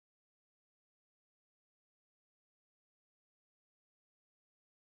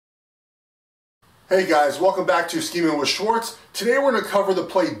Hey guys, welcome back to Scheming with Schwartz. Today we're going to cover the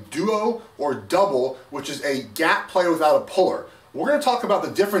play duo or double, which is a gap play without a puller. We're going to talk about the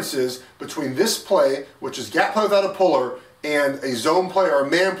differences between this play, which is gap play without a puller, and a zone play or a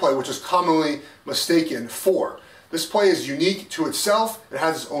man play, which is commonly mistaken for. This play is unique to itself. It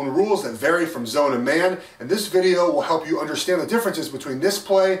has its own rules that vary from zone and man, and this video will help you understand the differences between this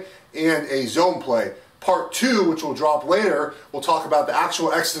play and a zone play. Part 2, which will drop later, we'll talk about the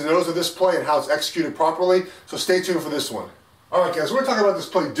actual X's and O's of this play and how it's executed properly, so stay tuned for this one. Alright guys, we're going to talk about this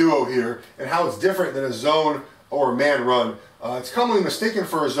play duo here and how it's different than a zone or a man run. It's commonly mistaken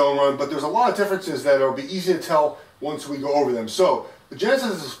for a zone run, but there's a lot of differences that will be easy to tell once we go over them. So, the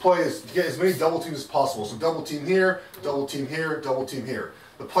genesis of this play is to get as many double teams as possible. So double team here, double team here, double team here.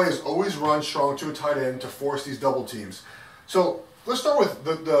 The play is always run strong to a tight end to force these double teams. So, let's start with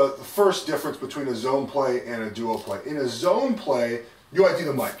the first difference between a zone play and a duo play. In a zone play, you ID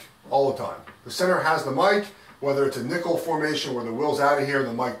the mic all the time. The center has the mic, whether it's a nickel formation where the will's out of here and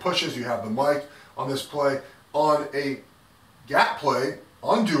the mic pushes, you have the mic on this play. On a gap play,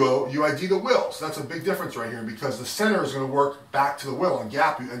 on duo, you ID the will. So that's a big difference right here because the center is going to work back to the will. On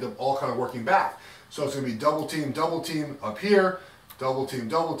gap, you end up all kind of working back. So it's going to be double team up here, double team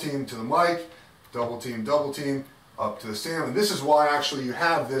to the mic, double team, up to the Sam, and this is why actually you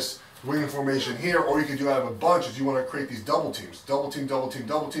have this wing formation here, or you could do out of a bunch if you want to create these double teams. Double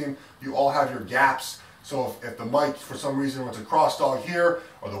team, you all have your gaps. So if the mic for some reason wants a cross dog here,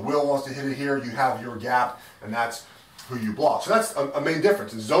 or the will wants to hit it here, you have your gap, and that's who you block. So that's a main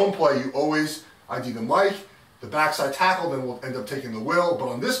difference. In zone play, you always ID the mic, the backside tackle, then we'll end up taking the will, but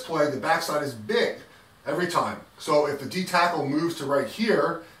on this play, the backside is big every time. So if the D tackle moves to right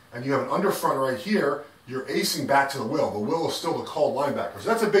here, and you have an underfront right here, you're acing back to the will. The will is still the called linebacker. So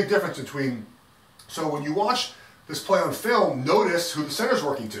that's a big difference between, so when you watch this play on film, notice who the center's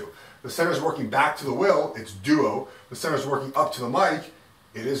working to. The center's working back to the will, it's duo. The center's working up to the mic,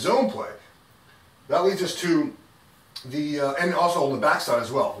 it is zone play. That leads us to the, and also on the backside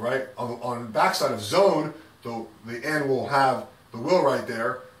as well, right? On the backside of zone, the end will have the will right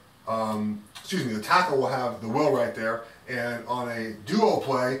there. The tackle will have the will right there. And on a duo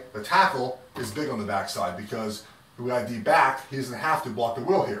play, the tackle is big on the backside because we ID back, he doesn't have to block the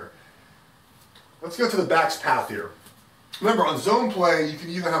will here. Let's go to the back's path here. Remember, on zone play, you can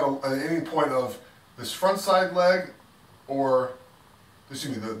either have at any point of this front side leg or,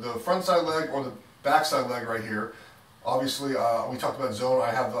 the front side leg or the back side leg right here. Obviously, we talked about zone,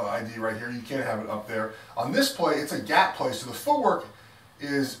 I have the ID right here, you can't have it up there. On this play, it's a gap play, so the footwork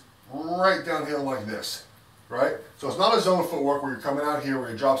is right down here like this. Right? So it's not a zone footwork where you're coming out here where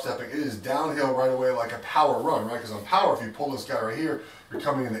you're drop stepping. It is downhill right away like a power run, right? Because on power, if you pull this guy right here, you're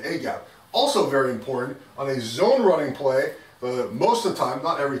coming in the A gap. Also very important, on a zone running play, most of the time,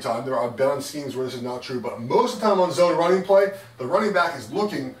 not every time, there are been on schemes where this is not true, but most of the time on zone running play, the running back is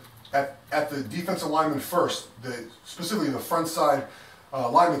looking at the defensive lineman first, specifically the front side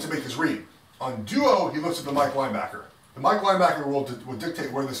lineman to make his read. On duo, he looks at the Mike linebacker. The Mike linebacker will dictate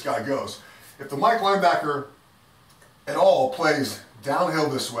where this guy goes. If the Mike linebacker at all plays downhill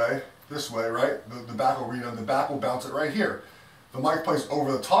this way, right? The back will read on, the back will bounce it right here. The mic plays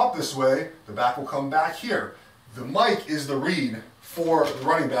over the top this way, the back will come back here. The mic is the read for the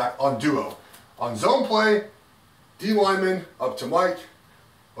running back on duo. On zone play, D lineman up to Mike,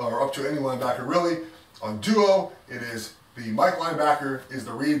 or up to any linebacker really. On duo, it is the Mike linebacker is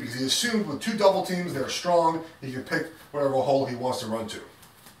the read because he assumes with two double teams, they're strong, he can pick whatever hole he wants to run to.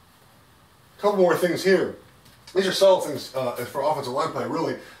 A couple more things here. These are subtle things for offensive line play,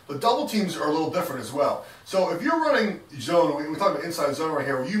 really. The double teams are a little different as well. So if you're running zone, we talk about inside zone right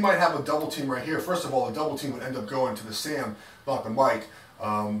here, where you might have a double team right here. First of all, the double team would end up going to the Sam, not the Mike.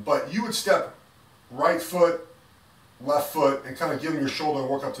 But you would step right foot, left foot, and kind of give him your shoulder and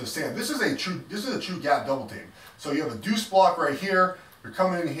work up to the Sam. This is a true gap double team. So you have a deuce block right here. You're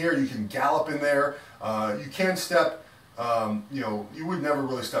coming in here. You can gallop in there. You can step. You would never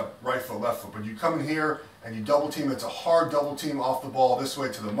really step right foot, left foot, but you come in here and you double team. It's a hard double team off the ball this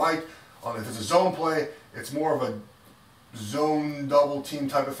way to the mic. If it's a zone play, it's more of a zone double team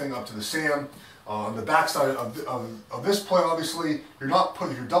type of thing up to the Sam. On the backside of this play, obviously, if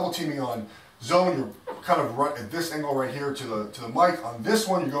you're double teaming on zone, you're kind of right at this angle right here to the mic. On this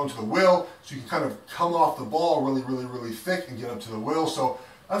one, you're going to the will, so you can kind of come off the ball really thick and get up to the will. So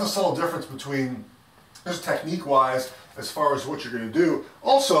that's a subtle difference between just technique-wise as far as what you're going to do.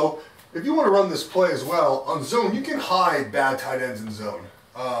 Also, if you want to run this play as well, on zone, you can hide bad tight ends in zone.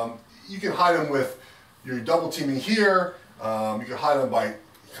 You can hide them with your double teaming here. You can hide them by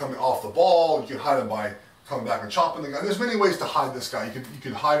coming off the ball. You can hide them by coming back and chopping the guy. There's many ways to hide this guy. You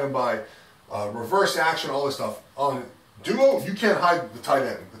could hide him by reverse action, all this stuff. On duo, you can't hide the tight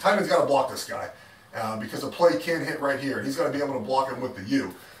end. The tight end's got to block this guy because the play can hit right here, and he's got to be able to block him with the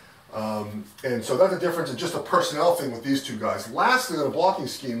U. And so that's the difference in just a personnel thing with these two guys. Lastly, in a blocking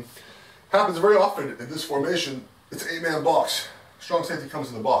scheme, happens very often in this formation, it's 8-man box. Strong safety comes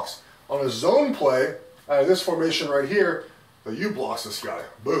in the box. On a zone play, this formation right here, the U blocks this guy.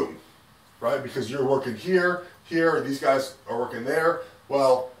 Boom. Right? Because you're working here, here, these guys are working there.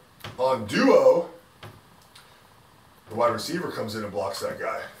 Well, on duo, the wide receiver comes in and blocks that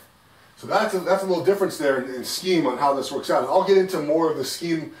guy. So that's a little difference there in scheme on how this works out. And I'll get into more of the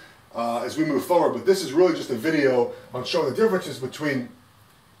scheme as we move forward, but this is really just a video on showing the differences between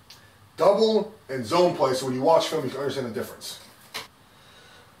double and zone play, so when you watch film you can understand the difference.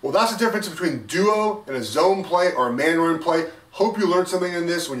 Well, that's the difference between duo and a zone play or a man-run play. Hope you learned something in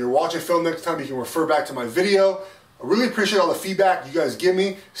this. When you're watching film next time, you can refer back to my video. I really appreciate all the feedback you guys give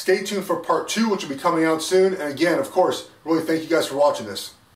me. Stay tuned for part 2, which will be coming out soon. And again, of course, really thank you guys for watching this.